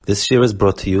This year is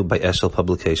brought to you by Eshel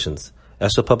Publications.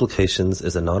 Eshel Publications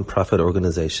is a non-profit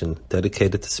organization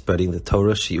dedicated to spreading the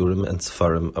Torah, Shiurim, and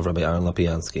Sefarim of Rabbi Aaron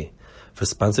Lapiansky. For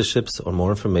sponsorships or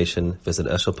more information, visit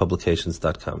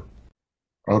eshelpublications.com.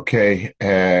 Okay,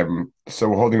 so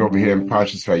we're holding over here in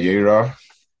Parshas Vayeira.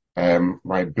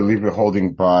 I believe we're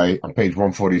holding on page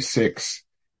 146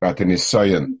 about the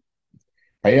Nession.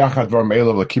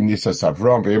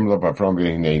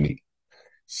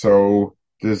 So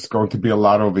there's going to be a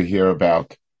lot over here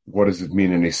about what does it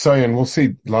mean in Nession. We'll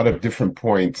see a lot of different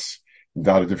points, a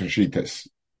lot of different shitas.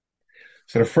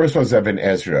 So the first one is Ibn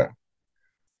Ezra.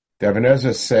 The Ibn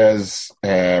Ezra says,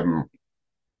 V'alekim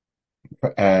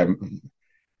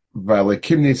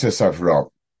nitzes Avram.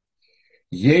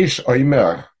 Yesh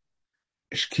oimer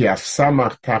shkiaf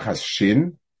samach tachas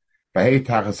shin, v'hei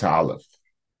tachas aleph.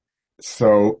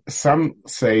 So some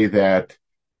say that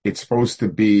it's supposed to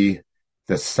be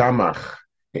the samach.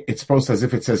 It's supposed as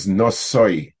if it says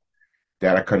nosoi,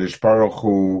 that HaKadosh Baruch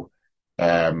Hu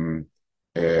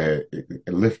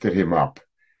lifted him up.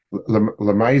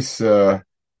 L'maisa,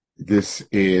 this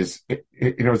is,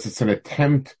 it's an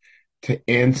attempt to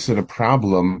answer the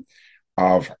problem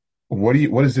of what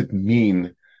does it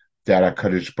mean that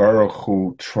HaKadosh Baruch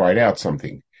Hu tried out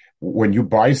something? When you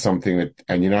buy something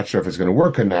and you're not sure if it's going to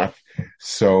work or not,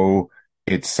 so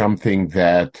it's something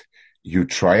that you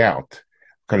try out.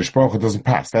 HaKadosh Baruch Hu doesn't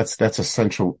pass. That's a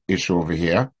central issue over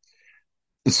here.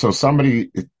 So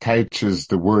somebody attaches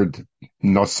the word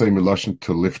nosei miloshin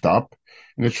to lift up,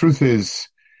 and the truth is,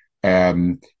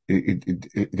 they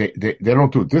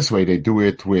don't do it this way. They do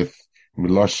it with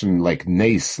miloshin like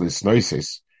nes, this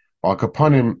noises. Al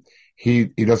kapanim, he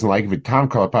doesn't like it. The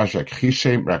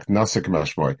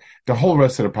whole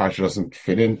rest of the parsha doesn't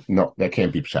fit in. No, that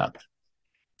can't be pshat.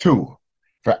 2.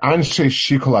 For anshe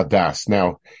shikol adas.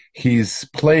 Now he's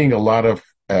playing a lot of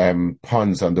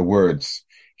puns on the words.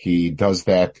 He does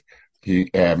that. For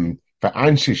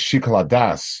anshe shikol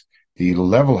adas, the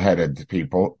level-headed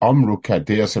people, amru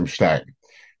kadeas emshtayim.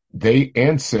 They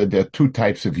answered there are two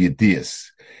types of yedias.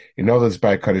 In other words,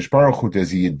 by Kadosh Baruch Hu,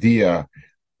 there's a yediah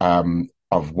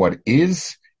of what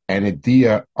is and a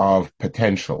yediah of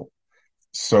potential.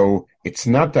 So it's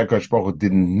not that Kadosh Baruch Hu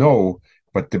didn't know,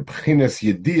 but the b'chinas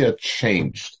yediah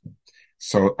changed.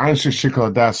 So anshe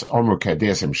shikol das amru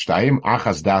kadeas emshtayim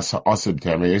achas das ha'asib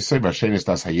termeyesei v'shenis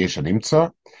das hayesh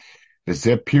animtza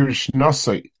v'zeh pirish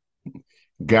nosei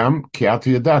gam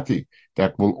ki'atu yadati.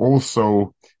 That will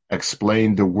also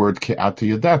explain the word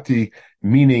ki'atu yadati,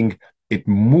 meaning it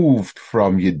moved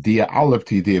from Yediah Aleph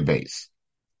to Yediah Beis.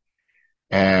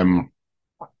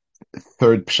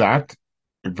 Third pshat,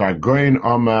 Vagoyin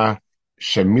Ama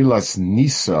Shemilas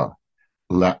Nisa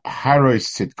LaHarois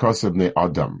Tzidkos Bnei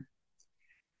Adam.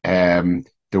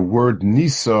 The word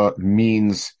Nisa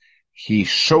means he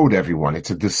showed everyone. It's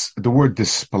the word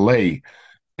display,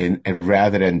 and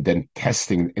rather than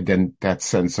testing, than that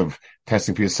sense of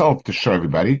testing for yourself to show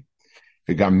everybody.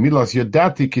 In other words,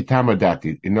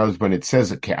 when it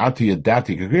says ke'atu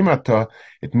yadati gerimata,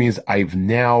 it means I've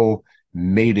now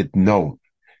made it known.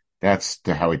 That's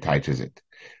how he teaches it.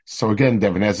 So again,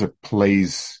 Ibn Ezra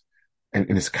plays, and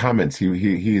in his comments,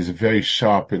 he is very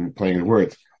sharp in playing the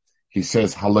words. He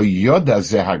says, "Halo yoda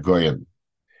ze hagoyim."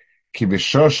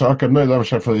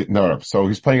 So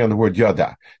he's playing on the word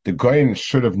yoda. The goyin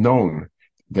should have known,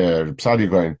 the Psadi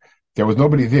goyin, there was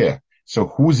nobody there. So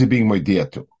who's he being moidia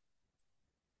to?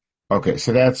 Okay,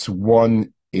 so that's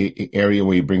one area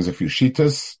where he brings a few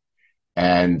shitas.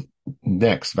 And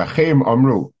next, V'cheim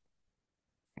Amru,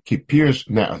 Kipirish.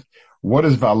 Now, what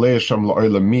does V'alei Sham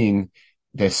La'olam mean?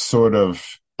 They're sort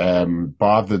of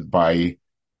bothered by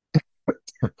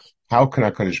how can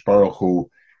HaKadosh Baruch Hu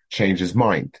change his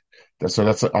mind? So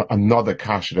that's another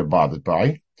kasha they're bothered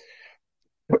by.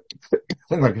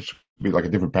 Like it should be like a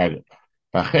different paragraph.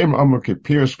 V'cheim Amru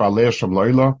Kipirish V'alei Sham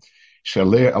La'olam.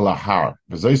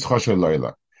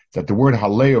 That the word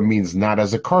haleo means not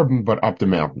as a carbon, but up the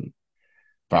mountain.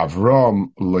 So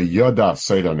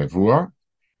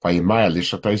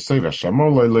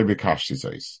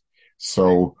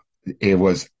it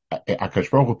was HaKadosh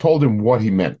Baruch Hu told him what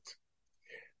he meant.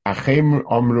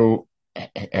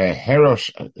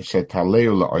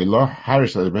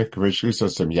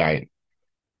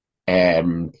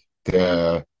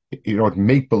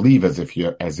 Make believe as if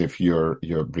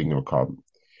you're bringing a carbon.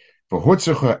 They're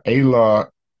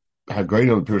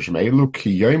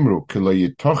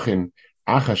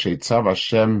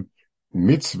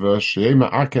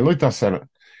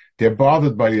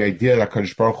bothered by the idea that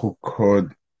HaKadosh Baruch Hu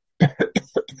could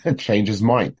change his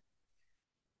mind.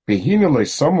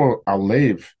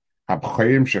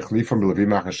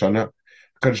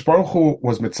 Kadosh Baruch Hu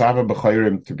was mitzvah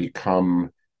b'chayrim to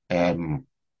become the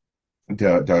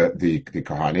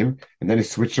Kohanim, and then he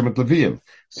switched them with Leviim.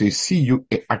 So you see,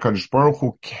 Kadosh Baruch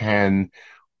Hu can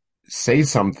say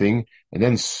something and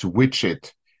then switch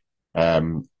it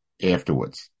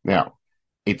afterwards. Now,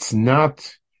 it's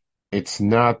not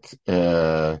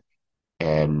a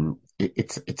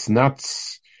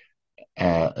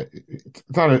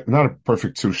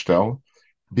perfect Zustand,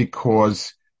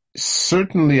 because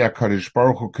certainly HaKadosh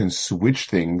Baruch Hu can switch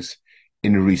things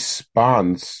in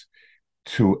response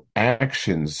to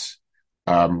actions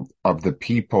of the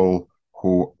people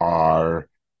who are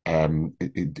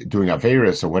doing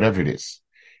Vayeira or whatever it is.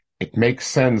 It makes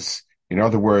sense. In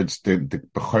other words, the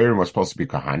Bechorim was supposed to be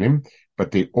Kohanim,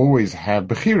 but they always have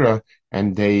Bechira,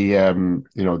 and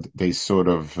they sort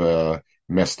of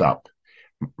messed up.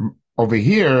 Over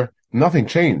here, nothing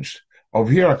changed.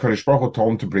 Over here, HaKadosh Baruch Hu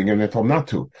told him to bring in, and told him not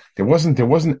to. There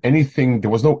wasn't anything. There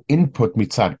was no input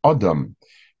mitzad Adam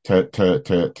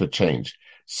to change.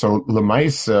 So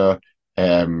Lemaisa,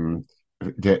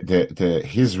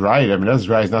 his right. I mean, his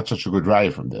right is not such a good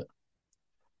right from there.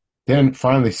 Then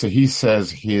finally, so he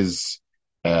says his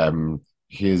pshat.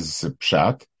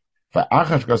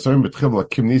 Va'achas gasoim betchil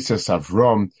lakim nises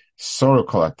Avram sorok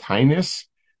kol atainis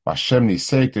v'Hashem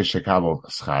nisek deshekabel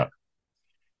schar.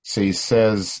 So he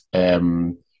says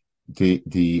the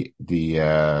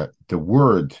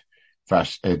word the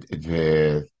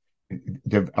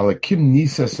alakim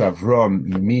nises Avram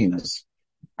means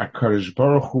HaKadosh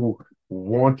Baruch Hu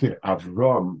wanted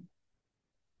Avram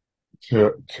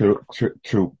to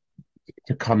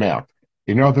come out.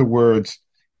 In other words,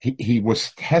 he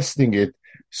was testing it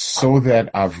so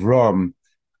that Avram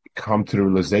come to the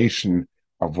realization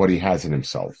of what he has in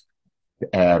himself.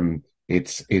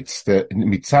 It's the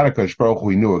Mitzvah HaKadosh Baruch Hu,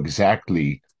 he knew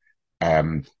exactly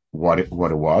what it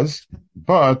was,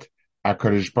 but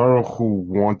HaKadosh Baruch Hu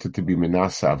wanted to be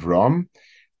Menasa Avram,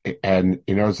 and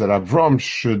he knows that Avram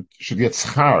should get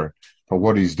schar for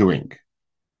what he's doing.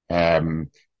 The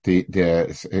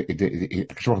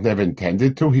HaKadosh never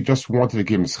intended to; he just wanted to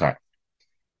give him schar.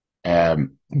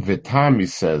 V'tam, he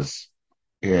says,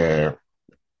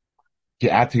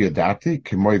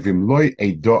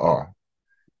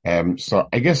 so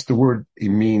I guess the word, it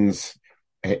means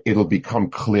it'll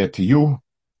become clear to you.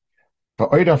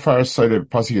 It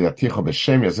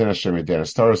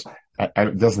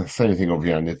doesn't say anything over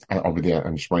here over there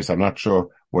on Shmois. I'm not sure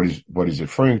what he's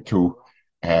referring to,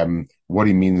 what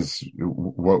he means,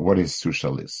 what his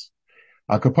sushal is.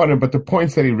 But the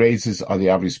points that he raises are the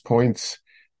obvious points,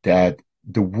 that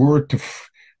the word to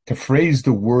phrase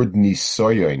the word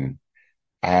nisoyon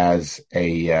as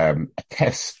a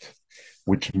test,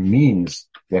 which means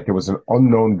that there was an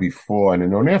unknown before and a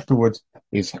known afterwards,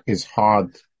 is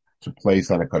hard to place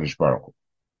on a HaKadosh Baruch Hu.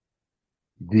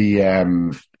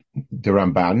 The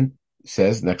Ramban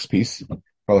says, next piece,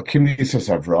 Valakim says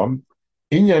Avram,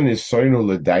 Inyan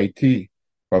nisoynu ledaiti,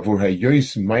 bavur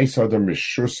hayois mais adam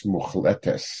rishus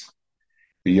muchletes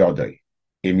biyodei.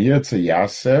 Im yetze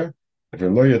yaseh,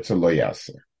 v'lo yetze lo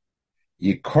yaseh.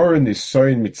 Yikor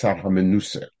nisoyin mitzad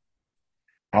hamenuseh.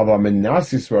 Aber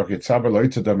menasis v'ach yitzaber lo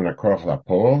yitze dam nakorach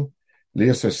lapol,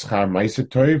 lias eschar meise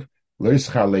toiv, lo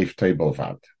eschar leif toiv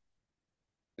bolvad.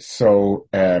 So,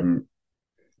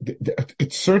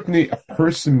 it's certainly a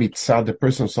person mitzad, the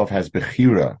person himself has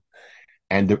bechira,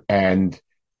 and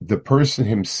the person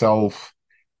himself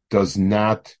does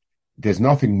not, there's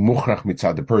nothing muchrach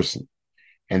mitzad the person.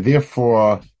 And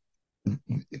therefore,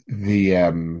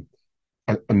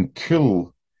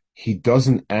 until he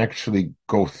doesn't actually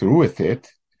go through with it,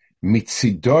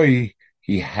 mitzidoi,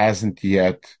 he hasn't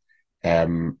yet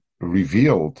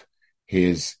revealed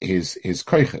his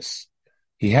koiches.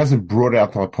 He hasn't brought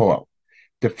out the poem.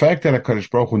 The fact that HaKadosh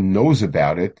Baruch Hu knows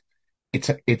about it, it's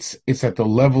at the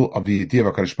level of the idea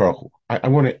of HaKadosh Baruch Hu. I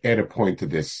want to add a point to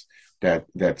this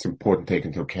that's important to take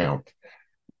into account.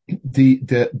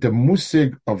 The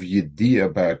musig of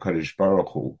Yediah by HaKadosh Baruch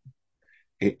Hu,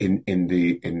 in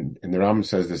the Ramb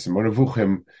says this in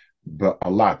Nebukhem, but a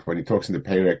lot when he talks in the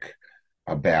Perek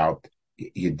about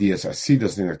Yediah's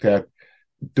Asidas, things like that.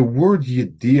 The word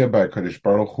Yediah by HaKadosh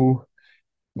Baruch Hu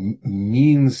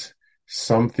means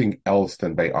something else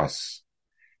than by us.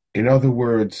 In other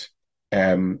words,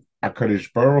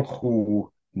 HaKadosh Baruch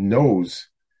Hu knows,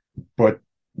 but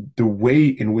the way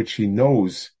in which he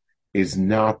knows is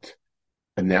not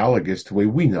analogous to the way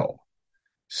we know.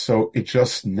 So it's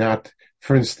just not,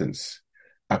 for instance,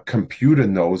 a computer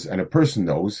knows and a person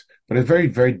knows, but a very,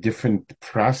 very different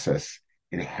process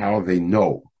in how they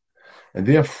know. And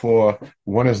therefore,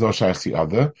 one is no shayach the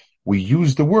other. We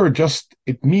use the word, just,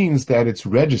 it means that it's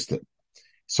registered.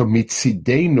 So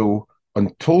mitzidenu,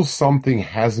 until something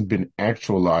hasn't been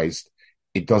actualized,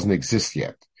 it doesn't exist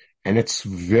yet. And it's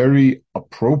very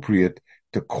appropriate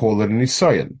to call it a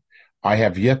nisayon. I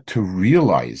have yet to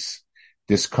realize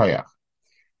this koyach.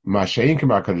 Masha'in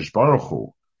k'ma'akadosh baruch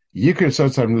hu, yikr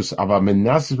tzotzav nus, ava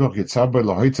menasis boch yitzav bo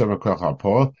lohoitzav koyach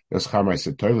ha'pol, yoschar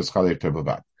ma'aseh tov, yoschar lev tov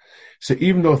b'vat. So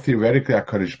even though theoretically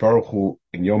HaKadosh Baruch Hu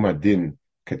in Yom Adin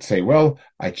could say, well,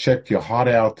 I checked your heart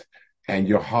out and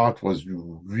your heart was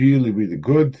really, really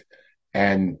good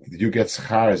and you get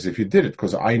schar as if you did it,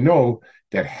 because I know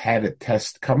that had a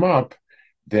test come up,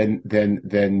 then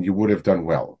you would have done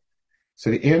well. So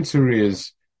the answer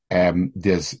is,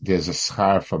 there's a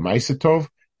schar for Ma'aseh Tov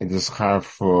and there's a schar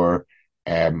for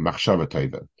Machshava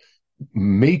Tova.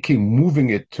 Moving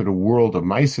it to the world of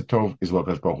Ma'aseh Tov is what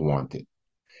HaKadosh Baruch Hu wanted.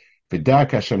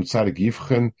 V'dak Hashem tzadik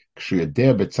yivchen, kshu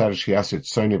yedeh b'tzad sheyas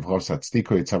yitzoyin v'chov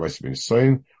tzadiko yitzav ha'sim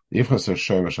yitzoyin, yivchen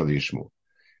s'ashoyim ashal yishmu.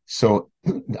 So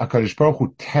HaKadosh Baruch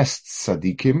Hu tests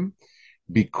tzadikim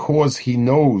because he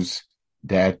knows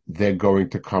that they're going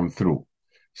to come through.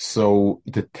 So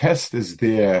the test is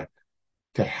there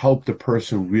to help the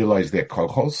person realize their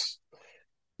kochos,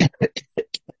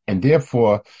 and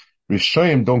therefore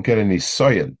Rishoyim don't get any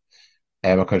soyin.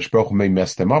 HaKadosh Baruch Hu may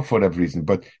mess them up for whatever reason,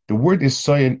 but the word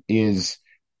nisayon is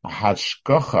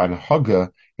hashgacha and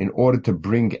haga in order to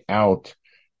bring out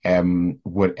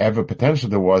whatever potential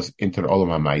there was into the olam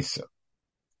ha'maisa.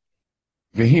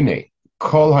 V'hine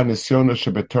kol hanesiona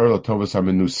shebetorah latovas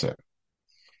hamenusa.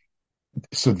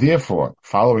 So therefore,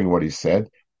 following what he said,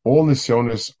 all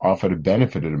nisionos are for the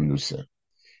benefit of the menusa.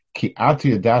 Ki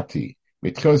atu yadati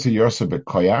mitchil yorsa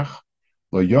bekoyach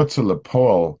lo yotzu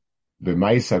lepol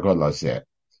b'maisa god lazeh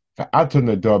v'atu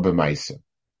nedor b'maisa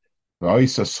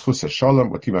v'oisa schus hasholem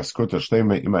v'tim askut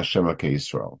hashlema im Hashem Elokei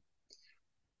Yisrael.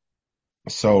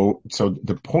 So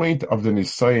the point of the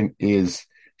nisayon is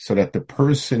so that the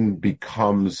person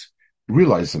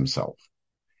realize himself.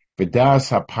 V'das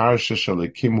ha'parsha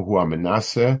shalikim hu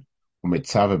ha'menaseh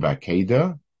u'mitzaveh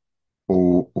b'ha'kidah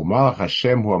u'malach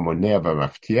Hashem hu ha'moneh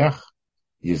v'maftiach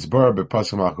yizbar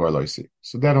b'pasuk malach g'orloisi.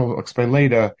 So that I'll explain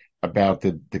later about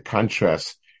the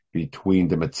contrast between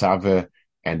the mitzaveh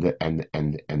and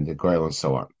the goyel and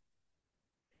so on.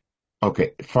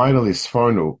 Okay, finally,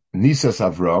 Sforno Nisas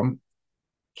Avram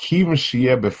Kim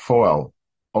Shiyeh Befoel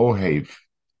Ohev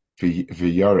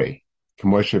Vayeira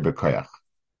K'moshe Bekoyach.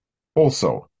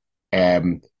 Also,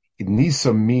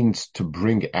 Nisa means to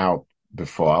bring out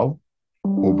Befoel.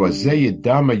 Ubazeh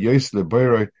Yedama Yos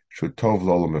Lebeiroi Shutov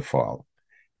Lolam Befoel.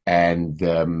 And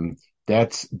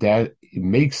that it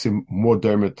makes him more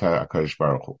dermata HaKadosh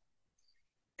Baruch Hu.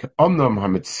 Omnam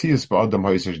hametzias ba'adam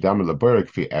ha'yisash dam lebeiroi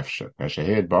k'fi efshe.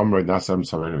 Kashehed ba'amroi nasam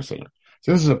samenu seinim.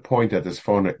 So this is a point that this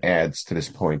Sforno adds to this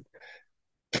point.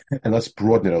 And let's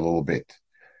broaden it a little bit.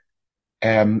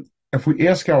 If we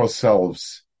ask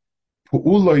ourselves,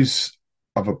 pu'ulos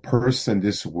of a person in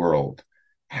this world,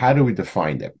 how do we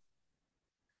define them?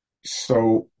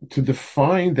 So to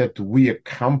define that we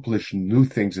accomplish new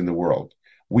things in the world,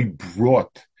 we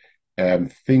brought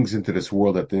things into this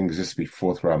world that didn't exist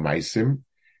before through our maisim,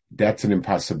 that's an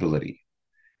impossibility.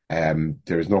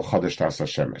 There is no chadash tas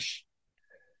hashemesh.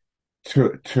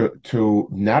 To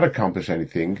not accomplish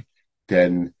anything,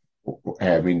 then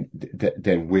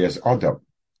where's Adam?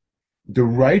 The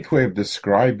right way of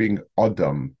describing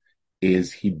Adam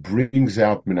is he brings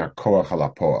out min hakoach al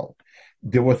hapoel.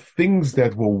 There were things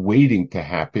that were waiting to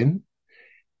happen,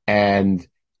 and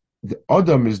the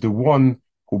Adam is the one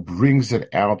who brings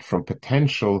it out from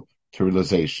potential to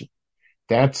realization.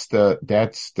 That's the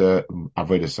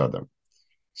avodas Adam.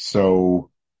 So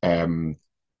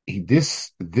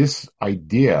this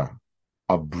idea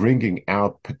of bringing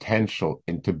out potential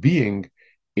into being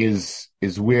is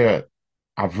where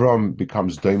Avram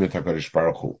becomes doimet HaKadosh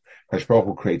Baruch Hu. HaKadosh Baruch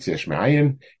Hu creates yesh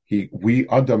me'ayin.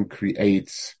 Adam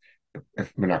creates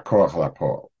min hakoach al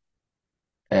hapoel.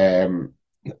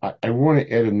 I want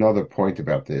to add another point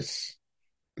about this.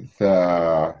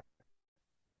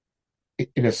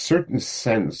 In a certain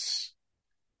sense,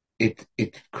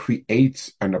 it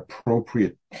creates an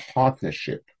appropriate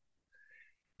partnership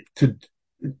to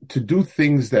do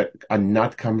things that are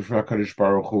not coming from HaKadosh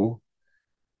Baruch Hu,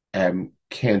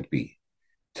 can't be.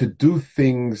 To do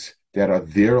things that are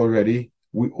there already,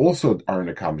 we also aren't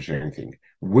accomplishing anything.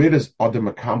 Where does Adam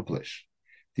accomplish?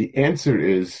 The answer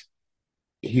is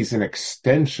he's an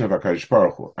extension of HaKadosh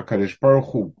Baruch Hu. HaKadosh Baruch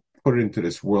Hu put it into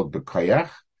this world b'koyach,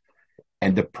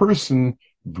 and the person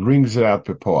brings it out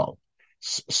b'poel.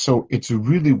 So it's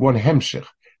really one hemshech.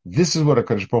 This is what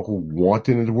HaKadosh Baruch Hu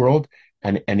wanted in the world,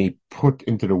 and he put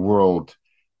into the world,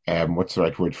 what's the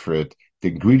right word for it? The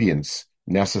ingredients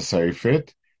necessary for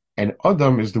it. And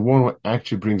Adam is the one who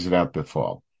actually brings it out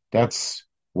before. That's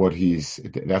what they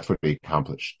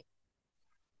accomplished.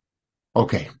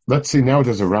 Okay, let's see. Now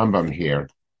there's a Rambam here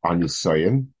on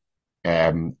Nisayon,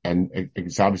 and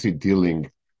it's obviously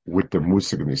dealing with the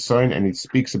Musig of Nisayon, and he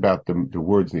speaks about the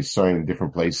words Nisayon in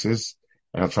different places,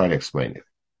 and I'll try to explain it.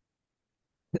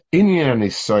 Inyan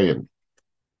Nisayon,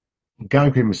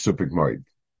 Gankrim Mesupik Moed.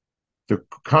 The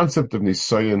concept of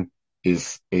Nisayon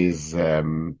is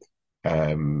hard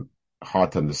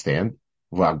to understand.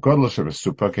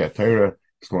 HaTorah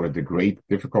is one of the great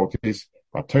difficulties.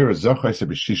 So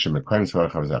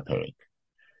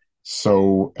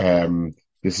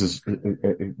this is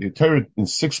the Torah in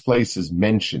 6 places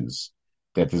mentions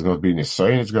that there's going to be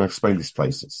Nisayon. It's going to explain these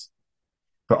places.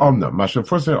 So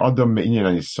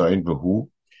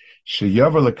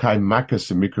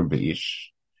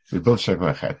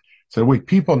the way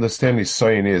people understand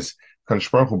Nisayon is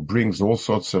Kadosh Baruch Hu brings all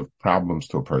sorts of problems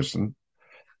to a person,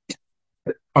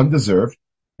 undeserved.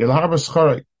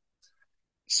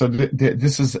 So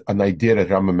this is an idea that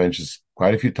Rama mentions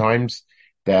quite a few times,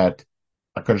 that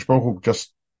Kadosh Baruch Hu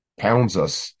just pounds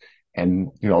us, and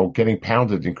getting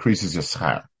pounded increases your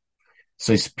schar.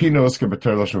 So it's pinos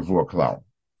kebeter lashon v'ur klal.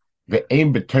 The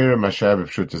aim beter mashav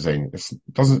b'pshut zayin. It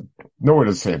doesn't, nowhere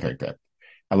does it say anything like that.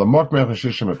 Alamok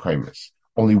me'achashishim ekaimis.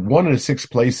 Only 1 of the 6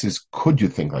 places could you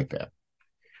think like that.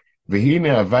 V'hine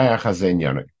avaya chazen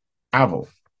yanik. Aval.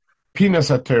 Pinas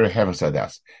HaTorah hefes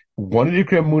adas. One of the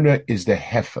Kremuna is the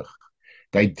hefech.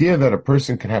 The idea that a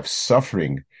person can have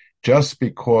suffering just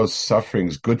because suffering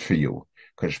is good for you.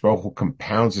 Because Baruch Hu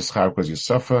compounds the schar because you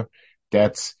suffer.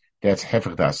 That's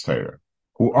hefech das Torah.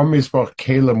 Hu amis baruch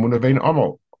kela muna vein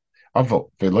amal.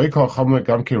 Aval. Ve'loi kol chamle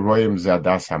gam ki royim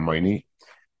zadas hamoini.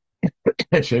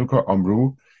 Shem kol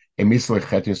amru. So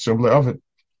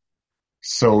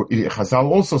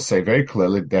Chazal also say very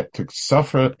clearly that to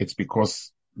suffer, it's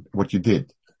because what you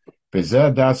did.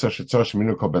 Anyone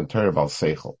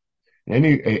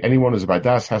who's by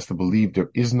das has to believe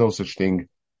there is no such thing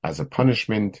as a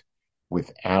punishment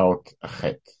without a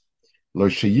chet. To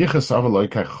think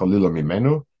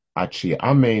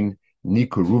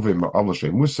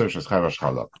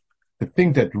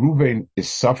that Ruvain is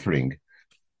suffering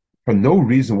for no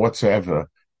reason whatsoever,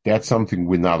 that's something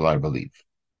we're not allowed to believe.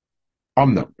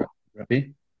 Rabbi?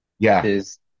 Yeah.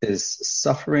 Is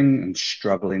suffering and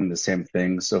struggling the same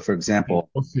thing? So, for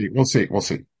example, we'll see.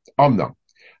 Amna.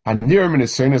 Hanir min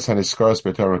nisayonos haniskaros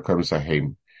b'Torah kodesh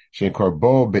hahem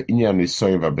shekorbo be'inyan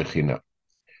nisayon v'bechina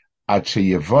ad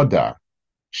sheyevoda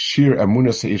shir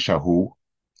emunas ha'ishahu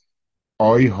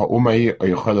oy ha'umai oy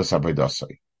yochelas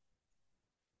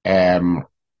avodasoy.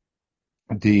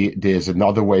 There's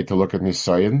another way to look at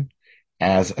Nisayon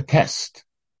as a test,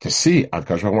 to see. Kadosh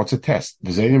Baruch Hu wants a test.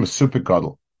 V'zeinim is super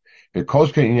gadol.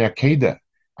 V'kolshke in HaKeidah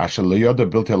asher lo yoda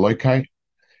biltei loikai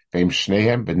v'im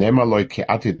shnehem v'nema loi ki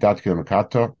ati dat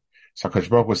kilomakato. So Kadosh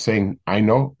Baruch Hu was saying, I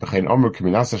know. V'chein omer ki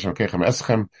minas Hashem kechem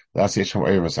eschem l'asi Hashem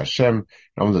oyer v'as Hashem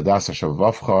nom l'das Hashem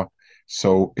v'avcha.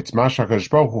 So it's Masha Kadosh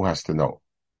Baruch Hu has to know.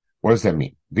 What does that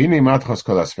mean? V'inei matchos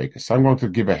kol asfekes. I'm going to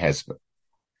give a hesber.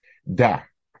 Da.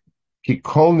 Ki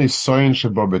kol nisayon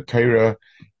shebo b'Torah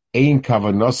ein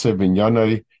kavanose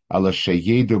v'nyanoi ala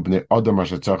sheyedu b'nei odom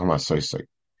asher tzarchim asoysoi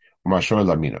u'mashoy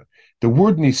lamina. The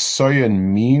word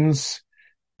nisayon means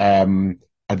a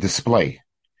display.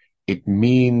 It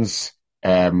means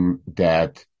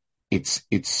that it's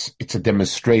a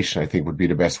demonstration, I think would be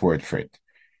the best word for it.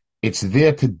 It's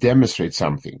there to demonstrate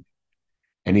something.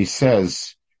 And he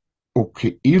says,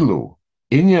 u'keilu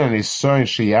inyan nisayon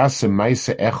sheyase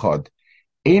ma'aseh echad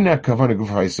eina kavana guf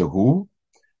ha'isahu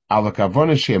ala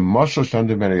kavana she'emashal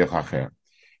shtandu mena yochacher.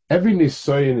 Every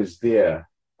Nisayon is there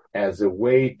as a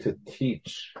way to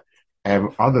teach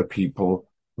other people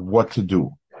what to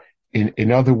do.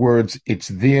 In other words, it's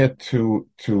there to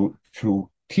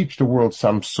teach the world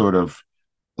some sort of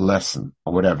lesson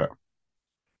or whatever.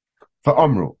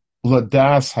 Va'amru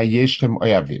ladas hayeshtem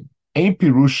oyavim ein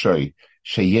pirushay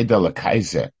sheyeda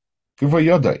lekaize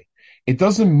guvayodai. It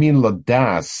doesn't mean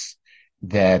ladas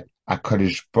that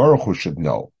HaKadosh Baruch Hu should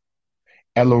know.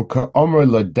 Elo ka'omer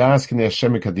ladas k'nei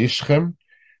Hashem kadishchem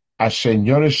asher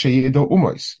yoresh sheyedo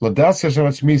umos. Ladas Hashem,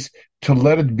 which means to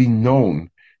let it be known,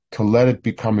 to let it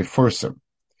become a fursum.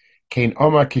 Kein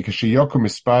omar ki k'sheyoko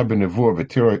mispar b'nevuah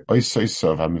v'tiroi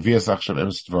oisoisov ha'mevias achshav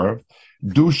emes dvarav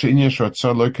du she'inyan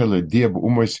shoratzah loika l'diah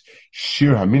b'umos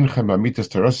shir ha'minchem ha'mitas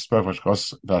terosis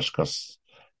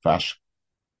bar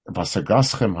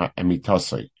v'sagaschem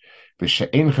ha'emitasoi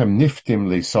v'she'enchem niftim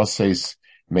le'soses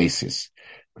mesis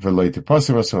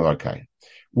v'lo'itiposim ha'solakai.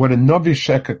 When a Navi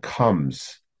Sheka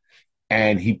comes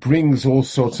and he brings all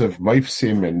sorts of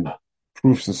maifsim and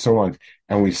proofs and so on,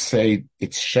 and we say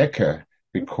it's sheker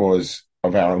because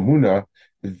of our emunah,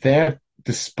 that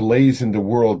displays in the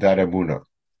world that emunah.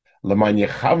 L'man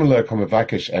yechavle kam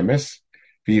vakesh emes,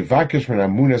 v'yivakesh min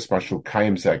emunas mashu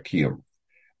kayim zakiyum.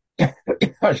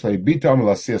 Ashlei bitam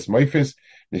lasias meifis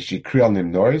nishikri al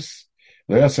nimnois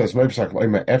loyasas meifis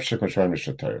akloima efshek mashvan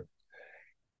mishatar.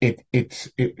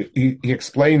 He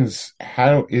explains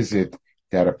how is it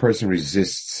that a person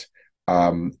resists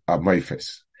a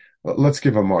meifis. Let's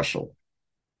give a mashal.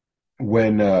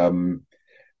 When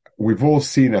we've all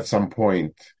seen at some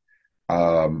point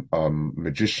a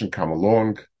magician come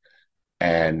along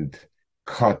and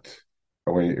cut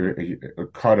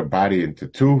a body into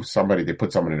two. They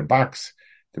put someone in a box.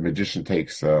 The magician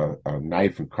takes a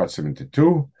knife and cuts him into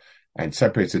two and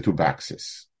separates the two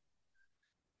boxes.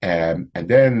 And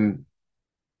then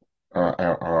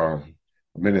a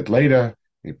minute later,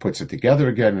 he puts it together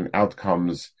again, and out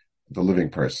comes the living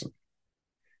person.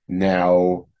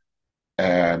 Now,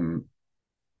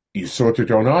 you saw it with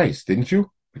your own eyes, didn't you?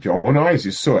 With your own eyes,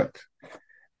 you saw it.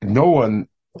 No one,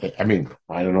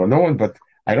 I don't know no one, but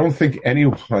I don't think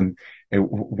anyone,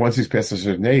 once he's past a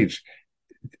certain age,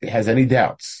 has any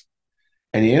doubts.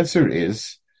 And the answer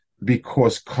is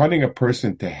because cutting a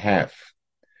person to half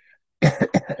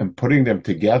and putting them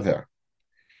together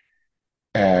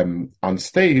on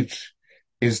stage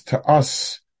is to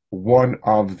us one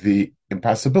of the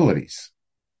impossibilities,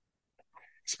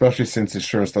 especially since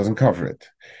insurance doesn't cover it.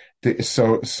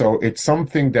 So it's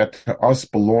something that to us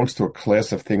belongs to a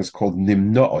class of things called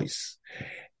nimnois.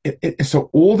 So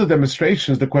all the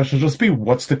demonstrations, the question will just be,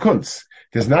 what's the kunz?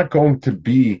 There's not going to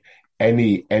be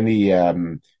any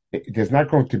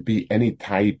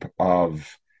type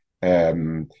of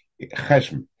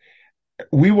cheshm.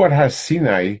 We were Har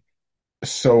Sinai,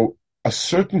 so a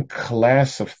certain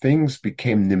class of things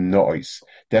became nimnois,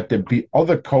 that there be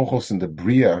other kochos in the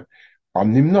bria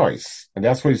on nimnois. And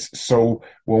that's why, so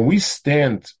when we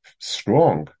stand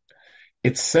strong,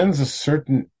 it sends a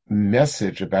certain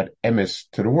message about emes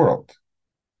to the world.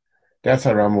 That's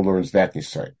how Ramah learns that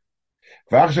nisay.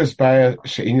 V'achshes baya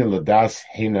she'inyan l'das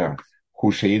heina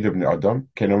hu she'id ibn adam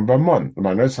kenom b'mon.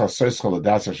 L'manos ha'sois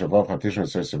l'das ha'shavav ha'tishon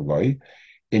ha'sois ha'loi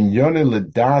in yone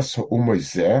l'das ha'umoy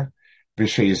zeh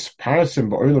v'she'yisparsim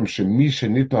ba'olam she'mi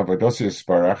she'nitna v'adosi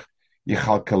yisparach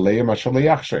yichal kaleim ha'shal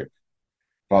yachshev.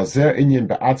 V'alzer inyan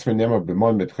ba'atzme nema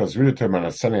b'mon mitchazviruter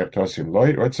manasana yachtosim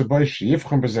loi ortzaboy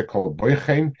she'yivchon b'zeh kol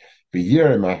boichein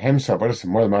v'yir mahem sa'avodas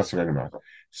more master.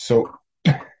 So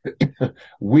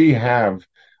we have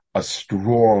a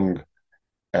strong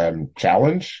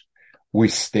challenge. We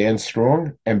stand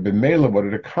strong, and b'meila, what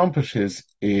it accomplishes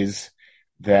is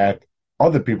that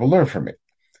other people learn from it.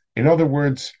 In other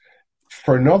words,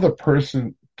 for another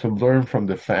person to learn from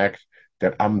the fact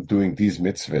that I'm doing these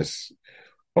mitzvahs,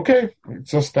 okay,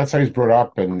 it's just that's how he's brought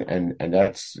up, and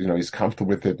that's, he's comfortable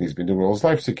with it, and he's been doing it all his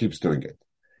life, so he keeps doing it.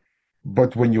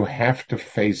 But when you have to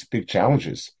face big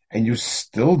challenges and you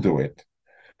still do it,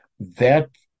 that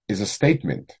is a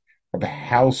statement of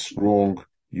how strong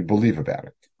you believe about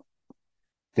it.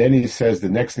 Then he says the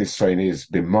next nisayon is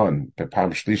b'man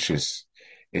b'pam shlishis.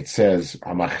 It says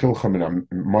hamachilcha min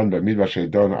man b'midbar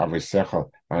sheidon avisecha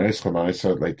ma'anischa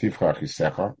ma'anischa leitifcha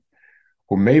achisecha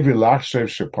u'mevi lachshev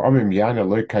shepamim yana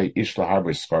loikai ish lahar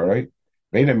b'sfaroi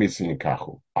ve'ina mitzin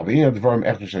yikachu avina dvarim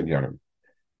ech nishan yanim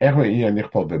ech ve'ina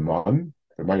nichpal b'man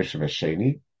b'man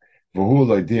sheni. So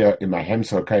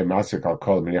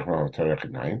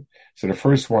the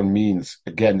first one means,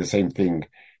 again, the same thing,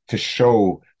 to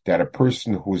show that a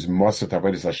person who's Masat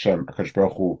Avodas Hashem, HaKadosh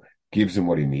Baruch Hu gives him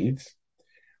what he needs.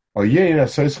 So now he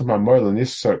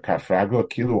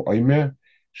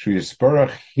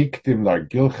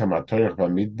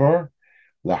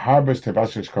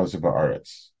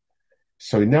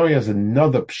has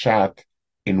another pshat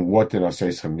in what the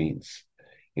Naseischa means.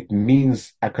 It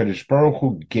means HaKadosh Baruch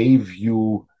Hu gave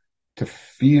you to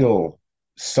feel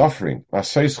suffering.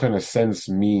 Naseischa, in a sense,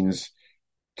 means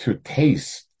to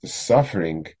taste the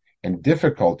suffering and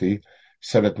difficulty,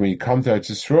 so that when you come to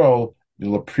Eretz Yisrael,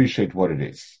 you'll appreciate what it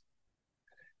is.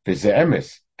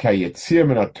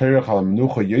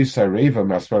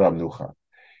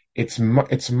 It's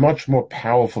much more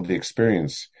powerful, the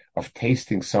experience of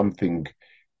tasting something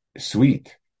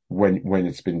sweet when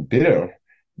it's been bitter,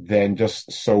 than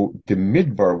just, so the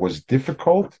midbar was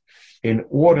difficult in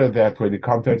order that when you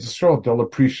come to Yisrael, they'll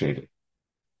appreciate it.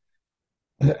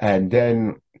 And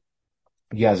then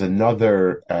he has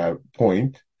another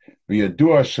point. In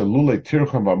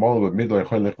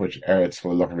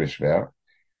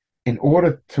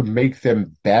order to make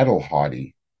them battle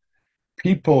hardy,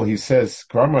 people, he says,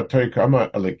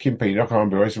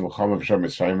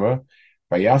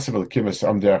 Vayasav Elokim es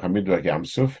derech hamidbar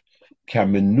Yamsuf, ki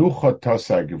hamenucha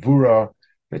tasa gevura,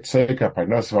 v'tzeika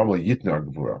parnas v'amal yitna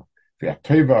gevura,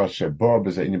 v'atova shebo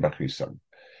b'ze'ini b'chrisan.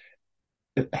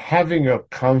 Having a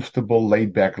comfortable,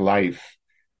 laid-back life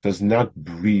does not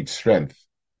breed strength.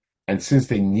 And since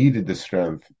they needed the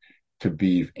strength to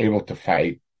be able to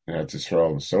fight,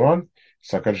 Israel and so on,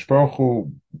 so HaKadosh Baruch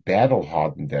Hu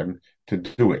battle-hardened them to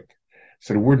do it.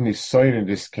 So the word Nisoyin in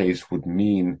this case would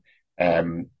mean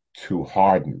to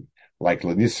harden, like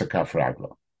Lanisa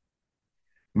Kafragla.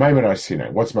 Maimon Sinai.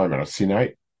 What's Maimon Sinai?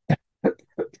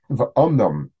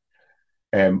 V'omnam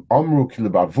Amru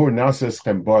kilabavur nases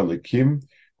chem bo elikim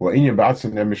v'inyan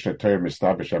ba'atzim nemishna Torah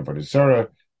misna b'shem v'dizora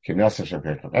kim nases shem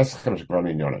kechem eschem shekron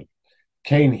inyonai.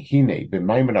 Kain hine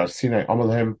b'maimon Sinai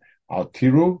amalhem al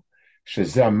tiru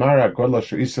shezeh amara godla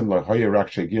shu'isim lo'hoya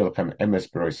rak shegil lechem emes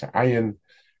b'roi sa'ayin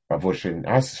b'avur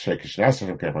she'nases shekish nases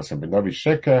shem kechem asem b'novi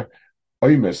sheka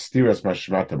oimes stiras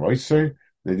mashmatem oisoi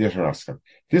l'dishon askem.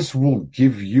 This will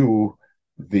give you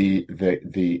the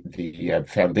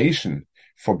foundation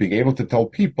for being able to tell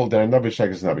people that a Nabishek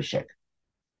is Nabishek.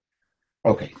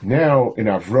 Okay, now in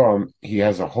Avram, he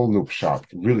has a whole new pshat,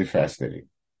 really fascinating.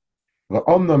 So the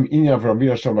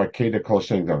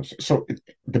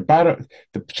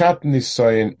pshat in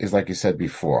Nisoyin is like you said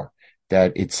before,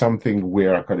 that it's something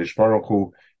where HaKadosh Baruch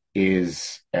Hu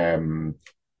is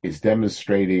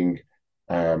demonstrating,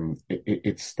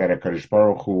 it's that HaKadosh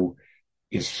Baruch Hu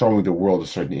is showing the world a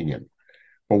certain inyan.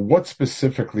 But what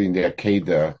specifically in the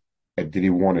Akeda did he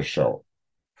want to show?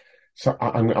 So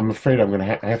I'm afraid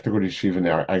I have to go to Yeshiva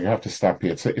now. I have to stop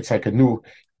here. It's like a new.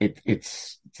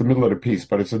 It's the middle of the piece,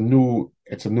 but it's a new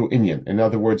inyan. In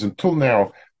other words, until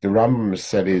now, the Rambam has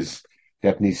said is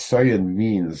that Nisayan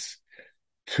means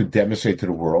to demonstrate to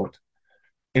the world.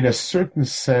 In a certain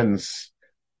sense,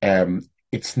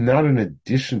 it's not an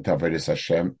addition to Avodas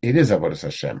Hashem. It is Avodas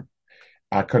Hashem.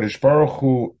 HaKadosh Baruch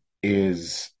Hu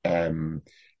is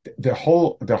the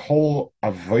whole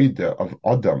avodah of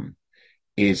Adam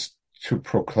is to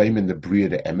proclaim in the Bria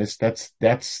the emes. That's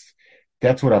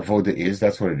what avodah is.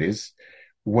 That's what it is.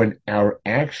 When our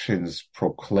actions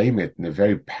proclaim it in a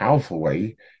very powerful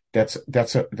way, that's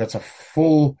a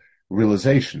full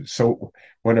realization. So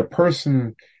when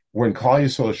Klal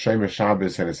Yisrael is Shomer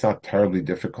Shabbos and it's not terribly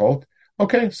difficult,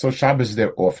 okay, so Shabbos is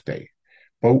their off day.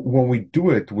 But when we do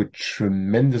it with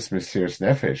tremendous Mesiras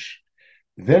Nefesh,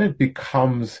 then it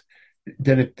becomes,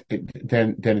 then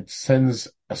it sends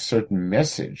a certain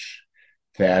message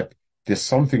that there's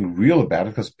something real about it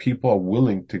because people are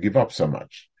willing to give up so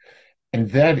much. And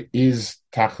that is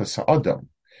Tachlis Ha'adam.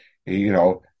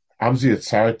 Amzi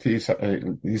Yatzarati,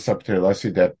 Yisapter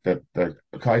Lasi, that the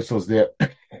Klal is there,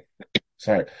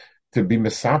 sorry, to be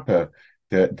Mesapa,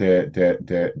 the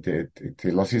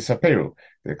Lasi Saperu.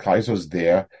 The Klal is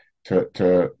there to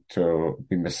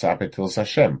be Mesapa Til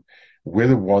Hashem. We're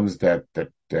the ones that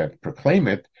proclaim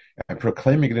it, and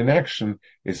proclaiming it in action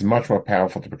is much more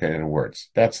powerful to proclaim it in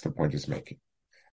words. That's the point he's making.